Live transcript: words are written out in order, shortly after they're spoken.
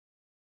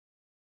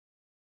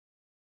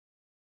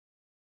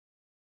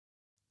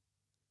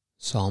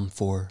Psalm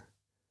 4,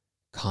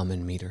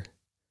 Common Meter.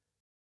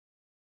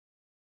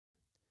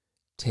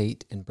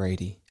 Tate and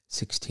Brady,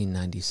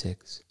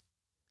 1696.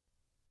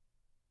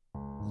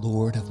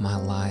 Lord of my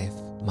life,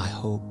 my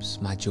hopes,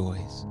 my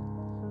joys,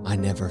 my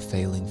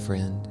never-failing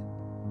friend,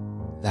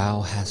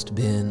 Thou hast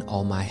been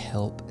all my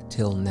help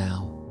till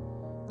now.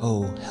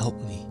 Oh,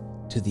 help me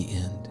to the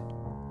end.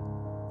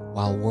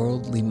 While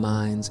worldly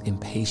minds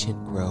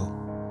impatient grow,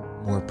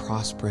 more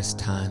prosperous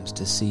times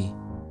to see,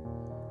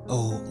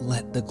 oh,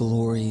 let the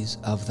glories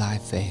of Thy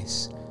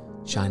face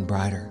shine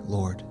brighter,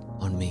 Lord,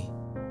 on me.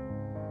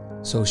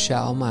 So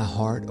shall my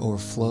heart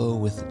o'erflow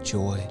with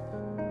joy,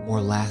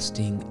 more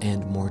lasting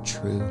and more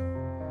true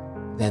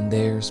than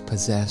theirs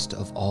possessed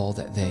of all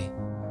that they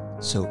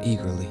so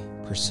eagerly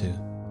pursue.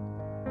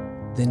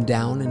 Then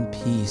down in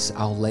peace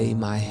I'll lay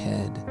my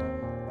head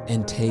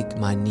and take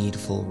my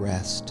needful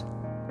rest.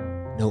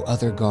 No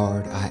other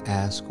guard I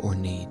ask or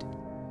need,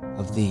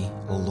 of Thee,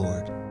 O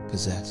Lord,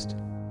 possessed.